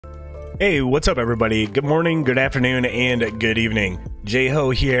Hey, what's up everybody? Good morning, good afternoon, and good evening. J-Ho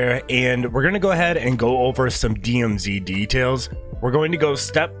here, and we're going to go ahead and go over some DMZ details. We're going to go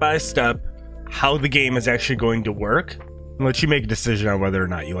step by step how the game is actually going to work and let you make a decision on whether or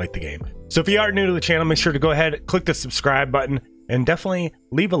not you like the game. So if you are new to the channel, make sure to go ahead, click the subscribe button, and definitely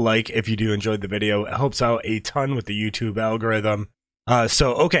leave a like if you do enjoy the video. It helps out a ton with the YouTube algorithm.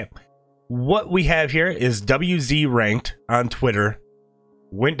 Okay, what we have here is WZ Ranked on Twitter.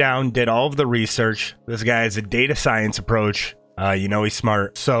 Went down, did all of the research. This guy has a data science approach. You know he's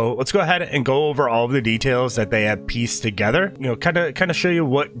smart. So let's go ahead and go over all of the details that they have pieced together. You know, kind of show you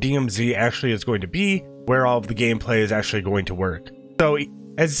what DMZ actually is going to be, where all of the gameplay is actually going to work. So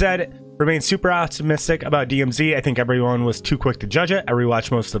as said, remain super optimistic about DMZ. I think everyone was too quick to judge it. I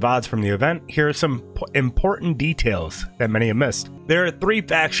rewatched most of the VODs from the event. Here are some important details that many have missed. There are 3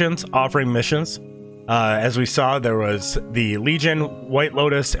 factions offering missions. As we saw, there was the Legion, White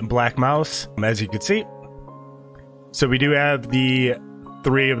Lotus, and Black Mouse, as you can see. So we do have the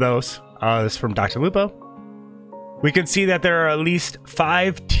 3 of those. This is from Dr. Lupo. We can see that there are at least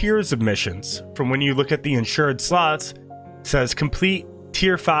 5 tiers of missions. From when you look at the insured slots, it says complete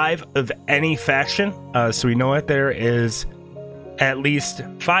tier 5 of any faction. So we know that there is at least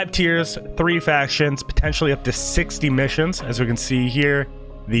 5 tiers, 3 factions, potentially up to 60 missions. As we can see here,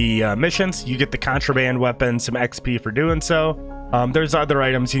 the missions, you get the contraband weapon, some XP for doing so. There's other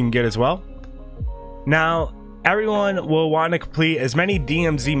items you can get as well. Now, everyone will want to complete as many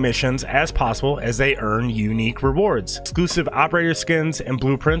DMZ missions as possible as they earn unique rewards. Exclusive operator skins and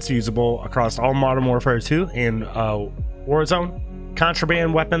blueprints usable across all Modern Warfare 2 and Warzone.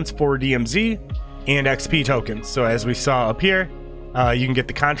 Contraband weapons for DMZ and XP tokens. So as we saw up here, you can get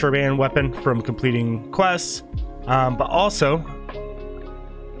the contraband weapon from completing quests, but also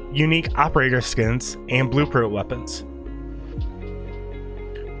unique operator skins and blueprint weapons.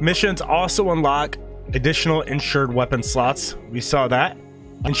 Missions also unlock additional insured weapon slots. We saw that.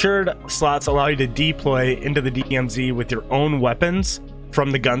 Insured slots allow you to deploy into the DMZ with your own weapons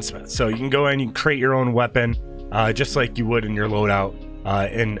from the gunsmith. So you can go in and create your own weapon just like you would in your loadout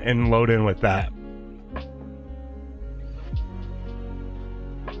and load in with that.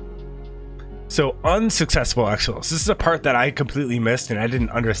 So unsuccessful expos. This is a part that I completely missed and I didn't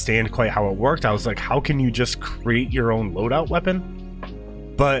understand quite how it worked. I was like, how can you just create your own loadout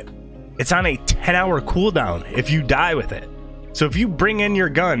weapon? But it's on a 10-hour cooldown if you die with it. So if you bring in your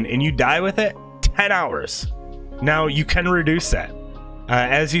gun and you die with it, 10 hours. Now you can reduce that.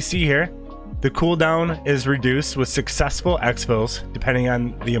 As you see here, the cooldown is reduced with successful expos depending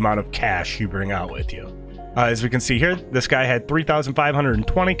on the amount of cash you bring out with you. As we can see here, this guy had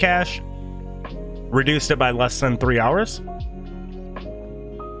 3,520 cash. Reduced it by less than 3 hours.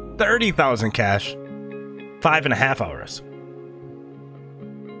 30,000 cash, 5.5 hours.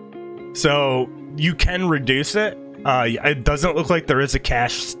 So you can reduce it. It doesn't look like there is a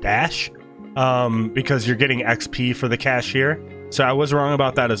cash stash because you're getting XP for the cash here. So I was wrong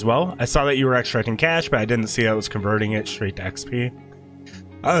about that as well. I saw that you were extracting cash, but I didn't see I was converting it straight to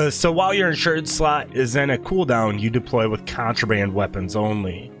XP. So while your insured slot is in a cooldown, you deploy with contraband weapons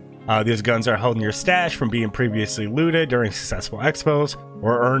only. These guns are held in your stash from being previously looted during successful expos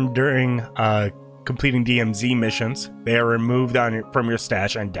or earned during completing DMZ missions. They are removed from your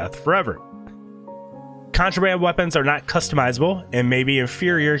stash on death forever. Contraband weapons are not customizable and may be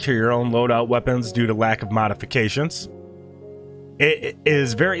inferior to your own loadout weapons due to lack of modifications. It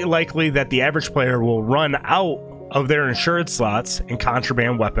is very likely that the average player will run out of their insured slots and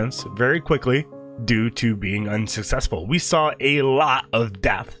contraband weapons very quickly due to being unsuccessful. We saw a lot of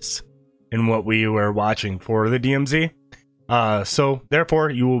deaths in what we were watching for the DMZ. So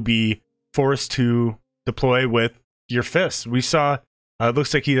therefore you will be forced to deploy with your fists. We saw, it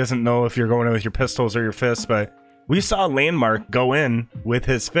looks like he doesn't know if you're going in with your pistols or your fists, but we saw Landmark go in with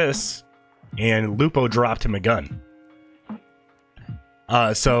his fists and Lupo dropped him a gun.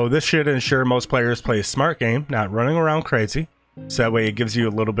 So this should ensure most players play a smart game, not running around crazy. So that way it gives you a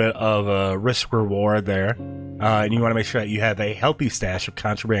little bit of a risk reward there. And you want to make sure that you have a healthy stash of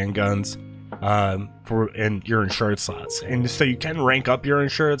contraband guns in your insured slots. And so you can rank up your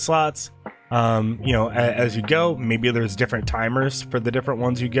insured slots, you know, as you go. Maybe there's different timers for the different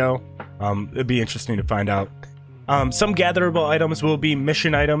ones you go. It'd be interesting to find out. Some gatherable items will be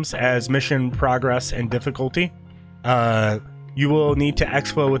mission items as mission progress and difficulty. You will need to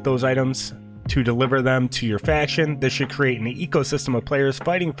expo with those items to deliver them to your faction. This should create an ecosystem of players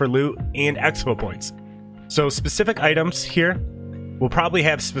fighting for loot and expo points. So specific items here will probably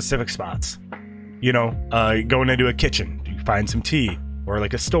have specific spots. You know, going into a kitchen, you find some tea, or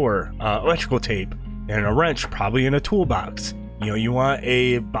like a store, electrical tape, and a wrench probably in a toolbox. You know, you want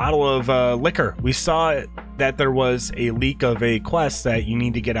a bottle of liquor. We saw that there was a leak of a quest that you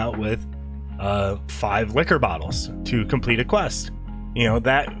need to get out with 5 liquor bottles to complete a quest. You know,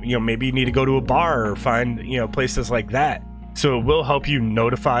 that, you know, maybe you need to go to a bar or find, you know, places like that. So it will help you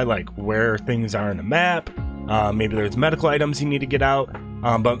notify like where things are in the map. Maybe there's medical items you need to get out.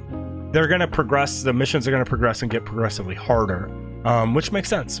 But they're going to progress. The missions are going to progress and get progressively harder, which makes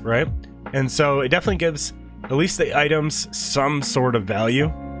sense, right? And so it definitely gives at least the items some sort of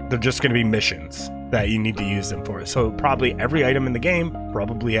value. They're just going to be missions that you need to use them for. So probably every item in the game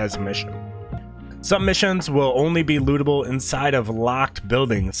probably has a mission. Some missions will only be lootable inside of locked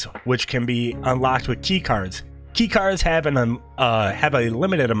buildings, which can be unlocked with key cards. Key cards have a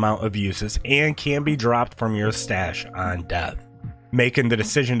limited amount of uses and can be dropped from your stash on death, making the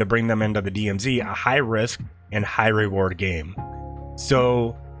decision to bring them into the DMZ a high risk and high reward game.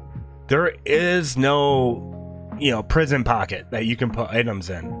 So there is no, you know, prison pocket that you can put items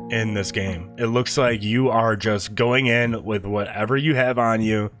in this game. It looks like you are just going in with whatever you have on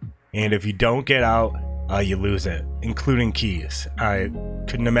you, and if you don't get out, you lose it, including keys. I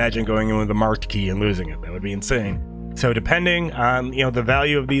couldn't imagine going in with a marked key and losing it. That would be insane. So depending on, you know, the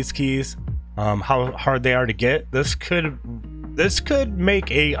value of these keys, how hard they are to get, this could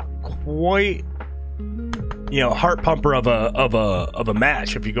make a quite, you know, heart pumper of a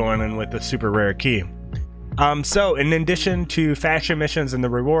match if you go in with a super rare key. So in addition to faction missions and the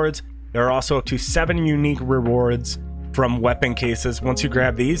rewards, there are also up to 7 unique rewards from weapon cases. Once you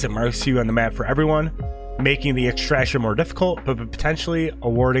grab these, it marks you on the map for everyone, making the extraction more difficult, but potentially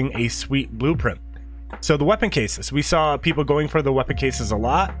awarding a sweet blueprint. So the weapon cases, we saw people going for the weapon cases a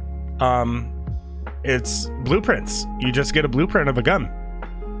lot. It's blueprints. You just get a blueprint of a gun.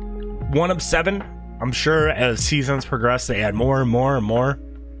 1 of 7. I'm sure as seasons progress, they add more and more and more.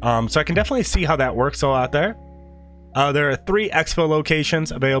 So I can definitely see how that works all out there. There are 3 exfil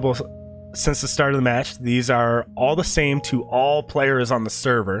locations available since the start of the match. These are all the same to all players on the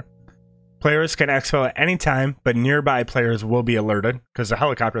server. Players can exfil at any time, but nearby players will be alerted because the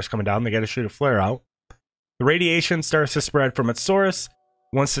helicopter is coming down. They got to shoot a flare out. The radiation starts to spread from its source.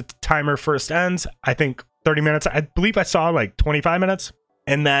 Once the timer first ends, I think 30 minutes. I believe I saw like 25 minutes.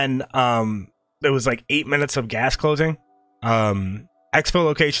 And then there was like 8 minutes of gas closing. Exfil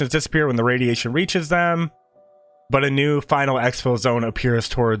locations disappear when the radiation reaches them, but a new final exfil zone appears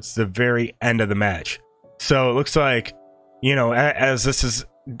towards the very end of the match. So it looks like, you know, as this is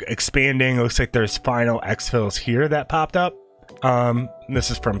expanding, it looks like there's final exfils here that popped up.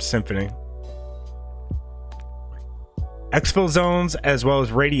 This is from Symphony. Exfil zones as well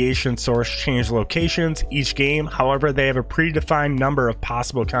as radiation source change locations each game. However, they have a predefined number of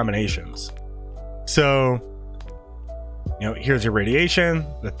possible combinations. So, you know, here's your radiation,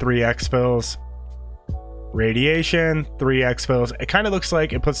 the 3 exfils. Radiation, 3 exfils. It kind of looks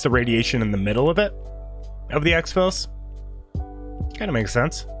like it puts the radiation in the middle of it, of the exfils. Kind of makes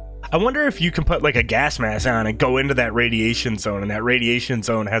sense. I wonder if you can put like a gas mask on and go into that radiation zone, and that radiation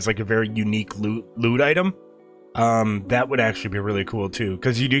zone has like a very unique loot item. That would actually be really cool too,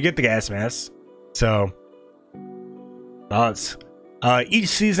 because you do get the gas mask. So thoughts. Each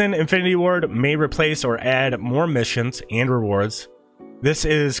season, Infinity Ward may replace or add more missions and rewards. This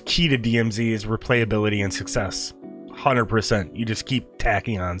is key to DMZ's replayability and success. 100%. You just keep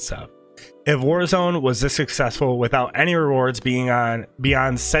tacking on stuff. If Warzone was this successful without any rewards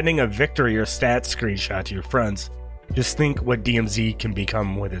beyond sending a victory or stats screenshot to your friends, just think what DMZ can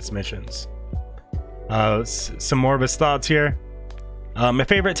become with its missions. Some more of his thoughts here. My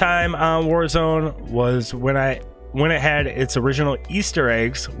favorite time on Warzone was when it had its original Easter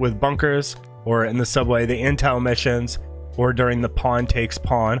eggs with bunkers, or in the subway, the intel missions, or during the pawn takes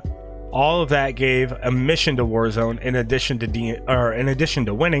pawn. All of that gave a mission to Warzone in addition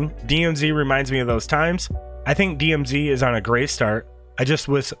to winning. DMZ reminds me of those times. I think DMZ is on a great start. I just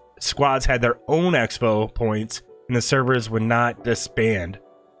wish squads had their own expo points and the servers would not disband.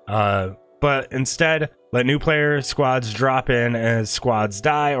 But instead, let new player squads drop in as squads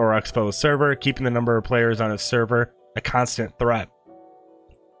die or expo server, keeping the number of players on a server a constant threat.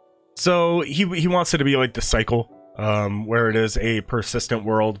 So he wants it to be like the cycle, where it is a persistent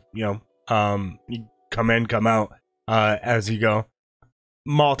world. You know, you come in, come out as you go.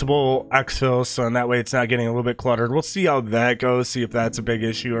 Multiple exfils, so in that way it's not getting a little bit cluttered. We'll see how that goes, see if that's a big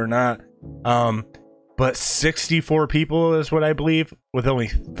issue or not. But 64 people is what I believe, with only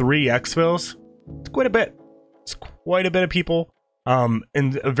 3 exfils. It's quite a bit. It's quite a bit of people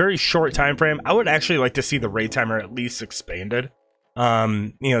in a very short time frame. I would actually like to see the raid timer at least expanded. You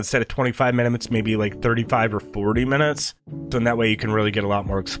know, instead of 25 minutes, maybe like 35 or 40 minutes. So in that way you can really get a lot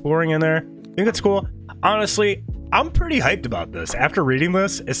more exploring in there. I think it's cool. Honestly, I'm pretty hyped about this. After reading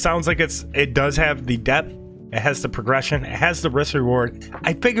this, it sounds like it does have the depth, it has the progression, it has the risk reward.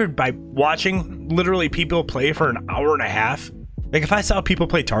 I figured by watching literally people play for an hour and a half, like if I saw people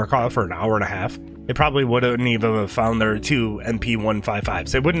play Tarkov for an hour and a half, they probably wouldn't even have found their 2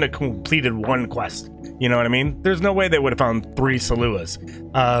 MP155s. They wouldn't have completed one quest. You know what I mean? There's no way they would have found 3 Saluas.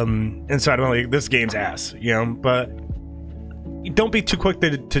 And so I don't like this game's ass, you know, but don't be too quick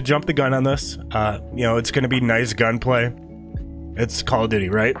to jump the gun on this. You know, it's going to be nice gunplay. It's Call of Duty,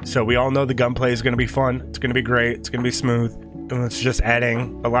 right? So we all know the gunplay is going to be fun. It's going to be great. It's going to be smooth. And it's just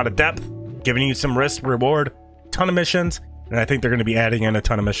adding a lot of depth, giving you some risk reward, ton of missions. And I think they're going to be adding in a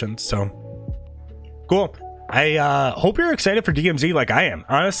ton of missions. So cool. I hope you're excited for DMZ like I am.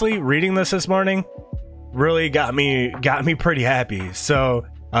 Honestly, reading this morning really got me pretty happy. So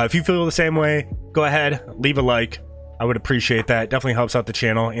if you feel the same way, go ahead, leave a like. I would appreciate that. Definitely helps out the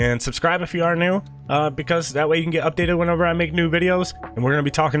channel. And subscribe if you are new, because that way you can get updated whenever I make new videos. And we're going to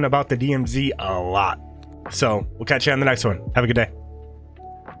be talking about the DMZ a lot. So we'll catch you on the next one. Have a good day.